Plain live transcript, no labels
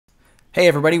Hey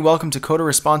everybody, welcome to Code a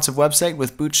Responsive Website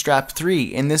with Bootstrap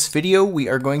 3. In this video, we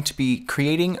are going to be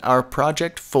creating our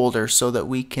project folder so that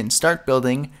we can start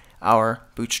building our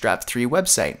Bootstrap 3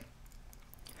 website.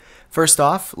 First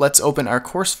off, let's open our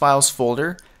course files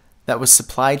folder that was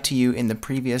supplied to you in the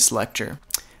previous lecture.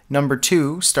 Number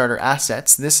 2, starter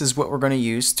assets. This is what we're going to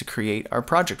use to create our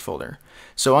project folder.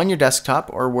 So on your desktop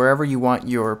or wherever you want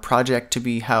your project to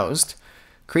be housed,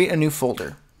 create a new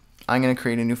folder. I'm going to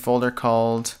create a new folder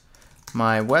called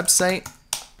my website,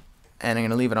 and I'm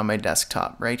going to leave it on my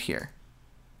desktop right here.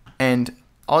 And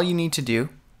all you need to do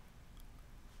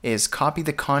is copy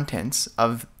the contents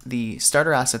of the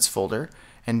starter assets folder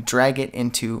and drag it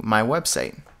into my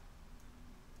website.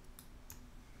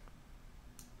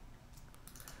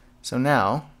 So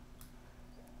now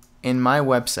in my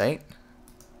website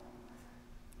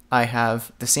I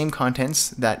have the same contents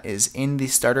that is in the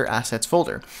starter assets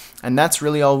folder, and that's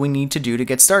really all we need to do to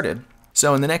get started.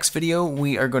 So in the next video,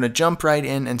 we are going to jump right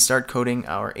in and start coding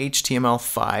our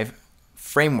HTML5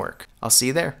 framework. I'll see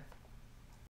you there.